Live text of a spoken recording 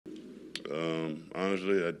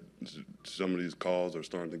Honestly, some of these calls are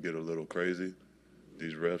starting to get a little crazy.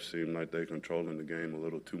 These refs seem like they're controlling the game a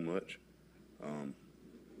little too much.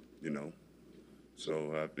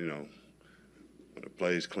 So when the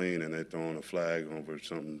play's clean and they're throwing a flag over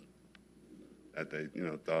something that they,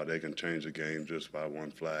 thought they can change the game just by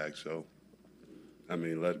one flag. So,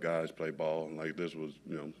 let guys play ball. Like this was,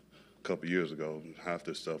 a couple years ago, half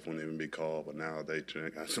this stuff wouldn't even be called, but now they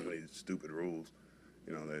got so many stupid rules.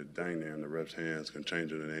 They're dang near in the ref's hands, can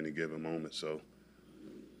change it at any given moment. So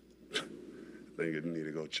I think you need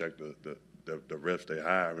to go check the refs they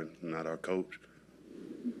hiring, not our coach.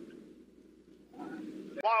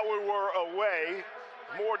 While we were away,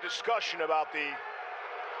 more discussion about the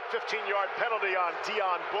 15-yard penalty on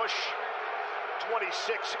Dion Bush,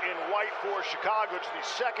 26 in white for Chicago. It's the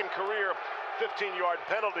second career 15-yard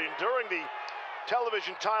penalty. And during the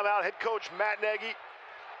television timeout, head coach Matt Nagy,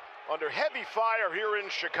 under heavy fire here in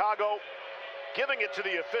Chicago, giving it to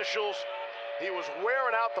the officials. He was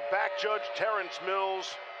wearing out the back judge, Terrence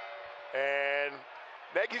Mills, and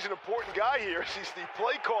Nagy's an important guy here. He's the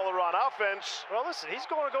play caller on offense. Well, listen, he's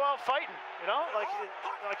going to go out fighting,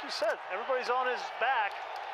 like you said. Everybody's on his back.